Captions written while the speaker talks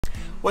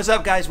What's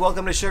up, guys?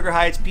 Welcome to Sugar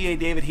High. It's PA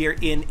David here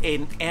in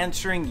an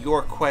Answering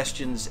Your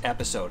Questions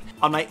episode.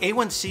 On my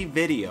A1C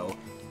video,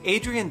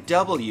 Adrian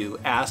W.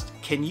 asked,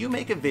 can you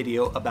make a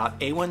video about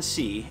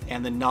A1C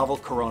and the novel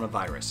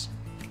coronavirus?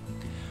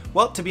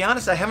 Well, to be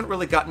honest, I haven't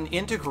really gotten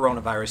into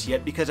coronavirus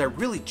yet because I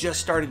really just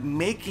started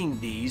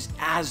making these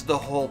as the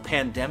whole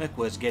pandemic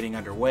was getting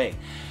underway.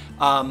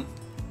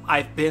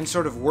 I've been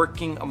sort of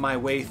working my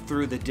way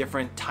through the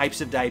different types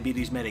of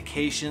diabetes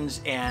medications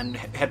and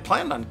had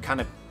planned on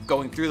kind of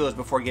going through those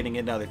before getting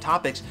into other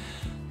topics.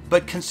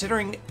 But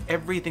considering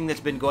everything that's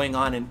been going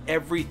on and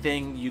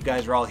everything you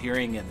guys are all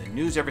hearing in the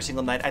news every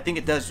single night, I think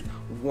it does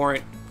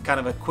warrant kind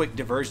of a quick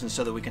diversion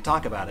so that we can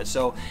talk about it.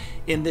 So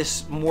in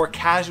this more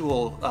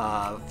casual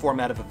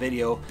format of a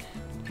video,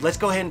 let's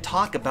go ahead and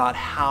talk about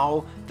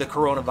how the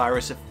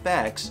coronavirus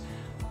affects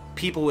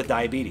people with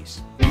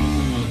diabetes.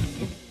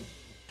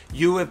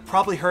 You have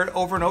probably heard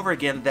over and over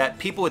again that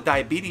people with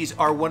diabetes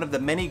are one of the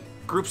many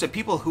groups of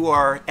people who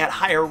are at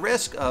higher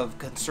risk of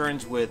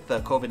concerns with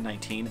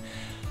COVID-19.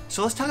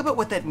 So let's talk about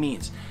what that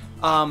means.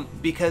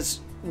 Because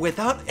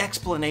without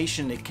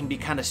explanation, it can be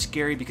kind of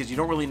scary because you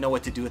don't really know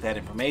what to do with that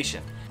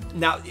information.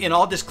 Now, in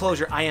all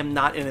disclosure, I am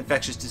not an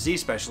infectious disease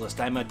specialist.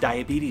 I'm a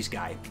diabetes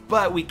guy.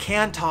 But we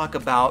can talk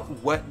about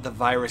what the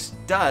virus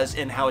does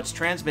and how it's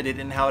transmitted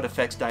and how it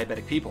affects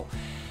diabetic people.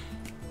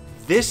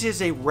 This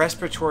is a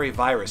respiratory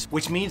virus,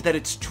 which means that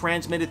it's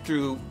transmitted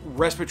through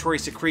respiratory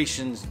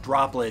secretions,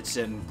 droplets,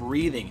 and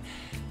breathing.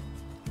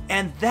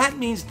 And that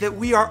means that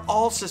we are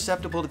all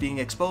susceptible to being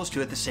exposed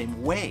to it the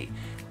same way.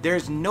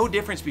 There's no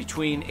difference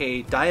between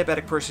a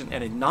diabetic person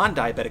and a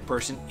non-diabetic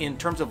person in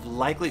terms of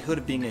likelihood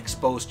of being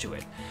exposed to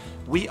it.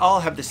 We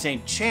all have the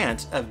same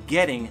chance of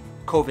getting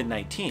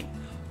COVID-19.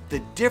 The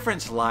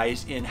difference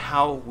lies in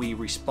how we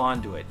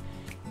respond to it.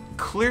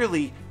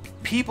 Clearly,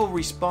 people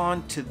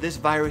respond to this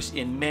virus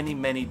in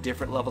many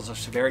different levels of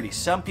severity.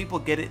 Some people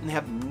get it and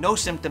have no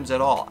symptoms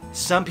at all.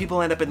 Some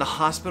people end up in the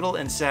hospital,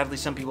 and sadly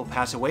some people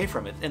pass away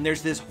from it. And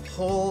there's this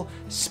whole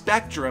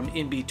spectrum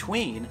in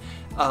between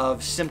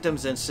of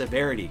symptoms and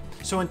severity.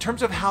 So in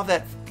terms of how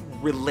that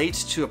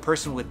relates to a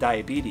person with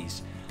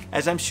diabetes,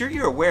 as I'm sure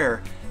you're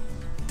aware,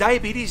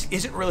 diabetes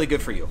isn't really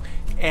good for you.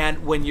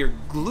 And when your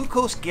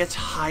glucose gets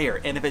higher,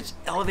 and if it's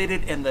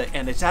elevated and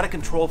it's out of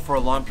control for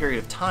a long period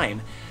of time,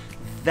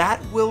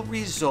 that will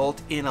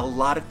result in a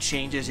lot of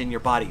changes in your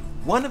body.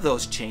 One of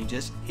those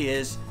changes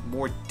is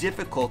more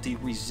difficulty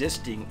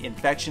resisting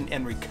infection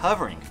and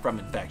recovering from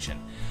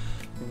infection.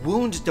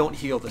 Wounds don't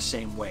heal the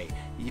same way.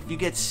 If you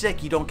get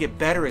sick, you don't get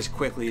better as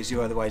quickly as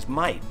you otherwise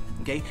might.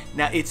 Okay?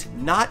 Now, it's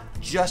not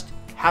just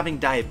having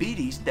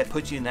diabetes that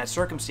puts you in that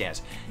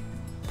circumstance.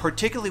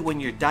 Particularly when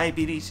your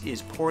diabetes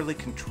is poorly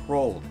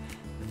controlled,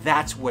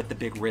 that's what the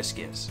big risk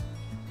is.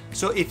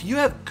 So if you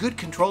have good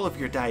control of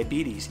your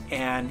diabetes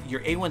and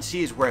your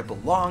A1C is where it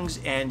belongs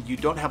and you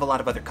don't have a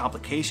lot of other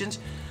complications,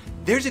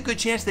 there's a good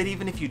chance that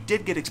even if you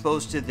did get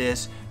exposed to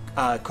this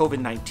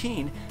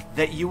COVID-19,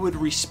 that you would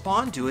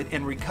respond to it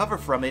and recover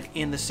from it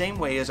in the same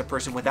way as a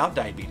person without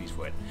diabetes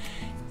would.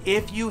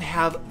 If you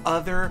have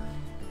other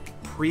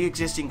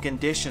pre-existing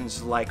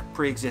conditions like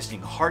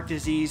pre-existing heart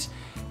disease,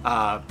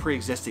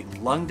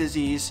 pre-existing lung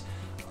disease,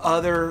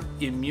 other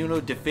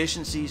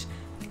immunodeficiencies,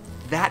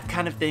 that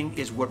kind of thing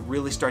is what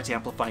really starts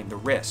amplifying the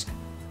risk.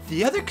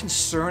 The other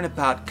concern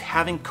about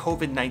having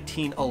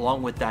COVID-19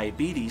 along with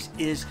diabetes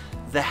is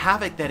the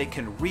havoc that it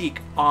can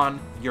wreak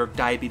on your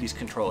diabetes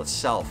control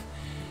itself.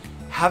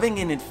 Having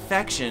an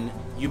infection,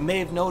 you may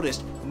have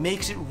noticed,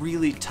 makes it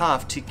really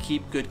tough to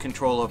keep good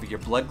control over your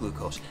blood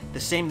glucose. The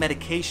same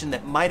medication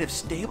that might have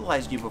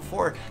stabilized you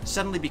before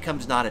suddenly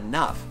becomes not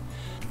enough.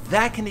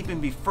 That can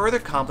even be further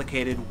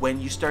complicated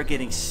when you start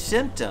getting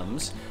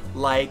symptoms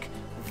like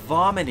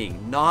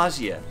vomiting,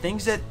 nausea,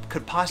 things that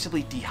could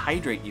possibly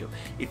dehydrate you.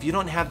 If you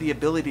don't have the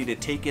ability to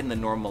take in the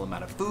normal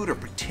amount of food or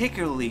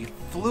particularly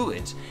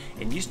fluids,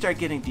 and you start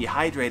getting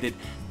dehydrated,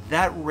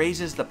 that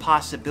raises the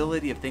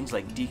possibility of things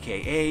like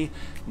DKA,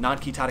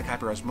 non-ketotic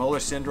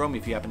hyperosmolar syndrome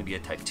if you happen to be a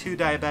type 2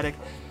 diabetic.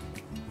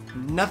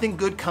 Nothing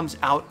good comes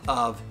out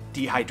of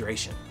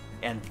dehydration.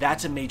 And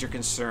that's a major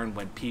concern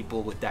when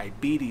people with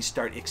diabetes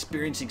start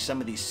experiencing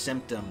some of these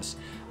symptoms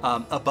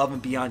above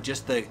and beyond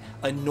just the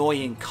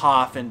annoying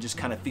cough and just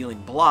kind of feeling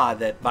blah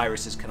that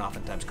viruses can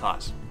oftentimes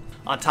cause.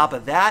 On top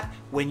of that,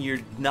 when you're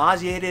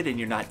nauseated and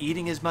you're not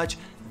eating as much,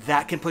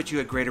 that can put you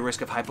at greater risk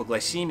of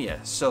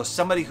hypoglycemia. So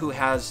somebody who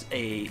has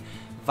a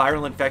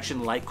viral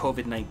infection like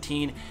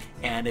COVID-19,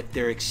 and if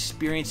they're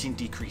experiencing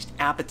decreased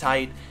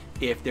appetite,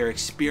 if they're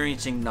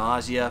experiencing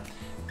nausea,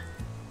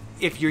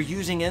 if you're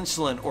using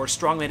insulin or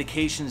strong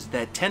medications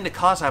that tend to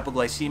cause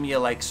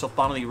hypoglycemia like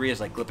sulfonylureas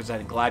like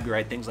glipizide and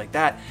glyburide, things like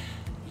that,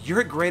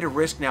 you're at greater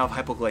risk now of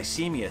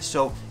hypoglycemia.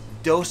 So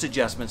dose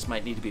adjustments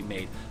might need to be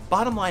made.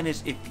 Bottom line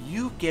is, if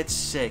you get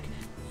sick,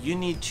 you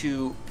need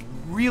to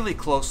really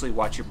closely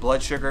watch your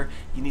blood sugar.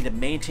 You need to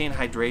maintain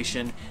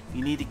hydration.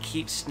 You need to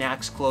keep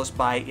snacks close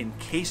by in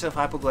case of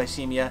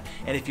hypoglycemia.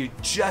 And if you're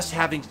just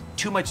having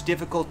too much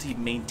difficulty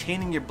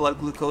maintaining your blood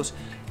glucose,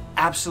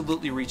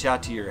 absolutely reach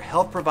out to your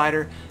health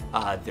provider.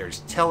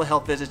 There's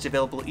telehealth visits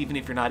available even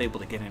if you're not able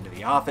to get into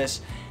the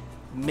office.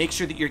 Make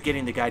sure that you're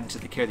getting the guidance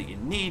and the care that you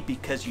need,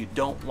 because you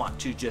don't want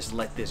to just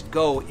let this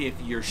go if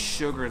your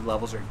sugar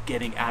levels are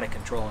getting out of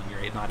control and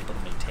you're not able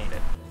to maintain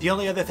it. The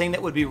only other thing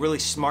that would be really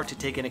smart to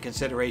take into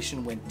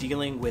consideration when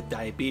dealing with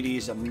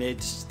diabetes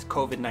amidst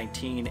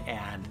COVID-19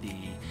 and the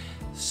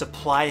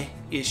supply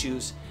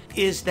issues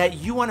is that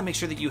you want to make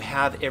sure that you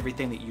have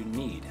everything that you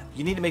need.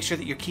 You need to make sure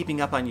that you're keeping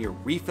up on your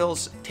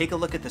refills. Take a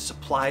look at the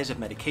supplies of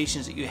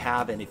medications that you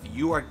have, and if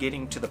you are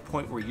getting to the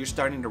point where you're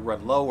starting to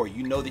run low, or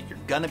you know that you're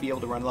going to be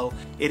able to run low,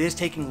 it is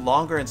taking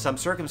longer in some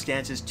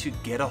circumstances to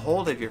get a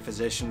hold of your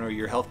physician or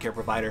your healthcare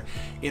provider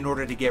in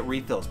order to get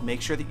refills.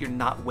 Make sure that you're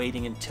not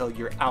waiting until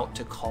you're out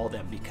to call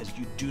them, because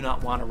you do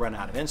not want to run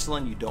out of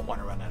insulin, you don't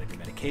want to run out of your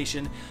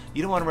medication,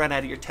 you don't want to run out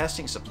of your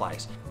testing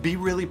supplies. Be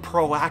really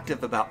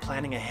proactive about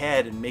planning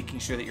ahead and making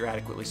sure that you're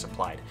adequately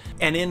supplied.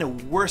 And in a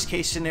worst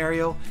case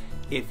scenario,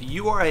 if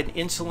you are an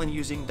insulin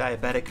using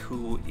diabetic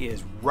who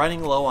is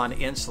running low on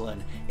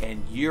insulin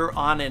and you're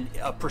on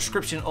a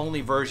prescription only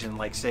version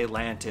like say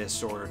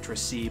Lantus or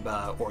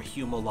Tresiba or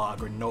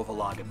Humalog or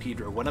Novolog,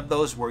 Apidra, one of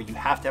those where you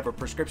have to have a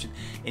prescription,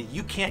 and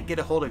you can't get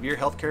a hold of your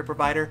healthcare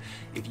provider,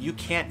 if you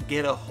can't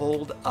get a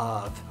hold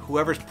of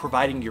whoever's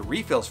providing your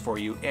refills for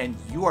you and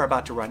you are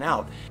about to run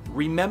out,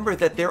 remember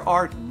that there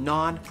are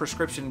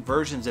non-prescription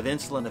versions of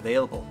insulin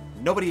available.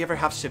 Nobody ever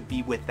has to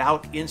be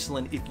without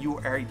insulin if you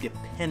are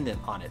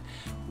dependent on it.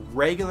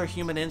 Regular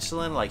human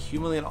insulin like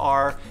Humulin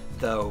R,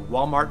 the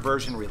Walmart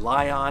version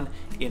Rely On,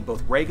 in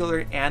both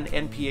regular and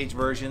NPH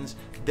versions,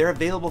 they're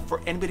available for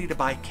anybody to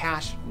buy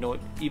cash,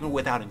 even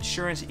without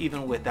insurance,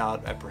 even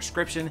without a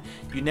prescription.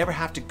 You never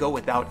have to go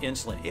without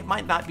insulin. It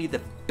might not be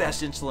the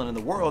best insulin in the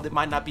world, it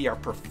might not be our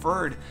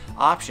preferred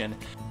option,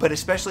 but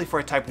especially for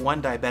a type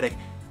 1 diabetic,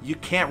 you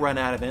can't run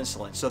out of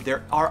insulin. So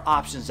there are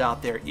options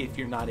out there if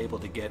you're not able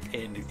to get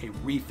a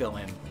refill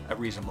in a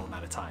reasonable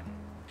amount of time.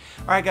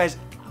 All right, guys,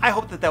 I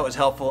hope that that was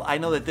helpful. I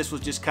know that this was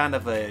just kind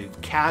of a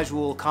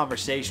casual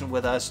conversation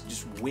with us,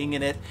 just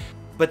winging it.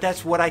 But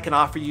that's what I can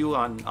offer you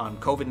on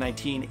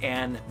COVID-19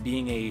 and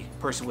being a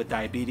person with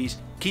diabetes.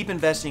 Keep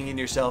investing in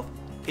yourself.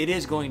 It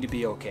is going to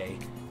be okay,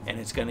 and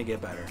it's going to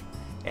get better.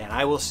 And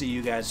I will see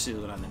you guys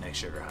soon on the next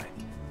Sugar High.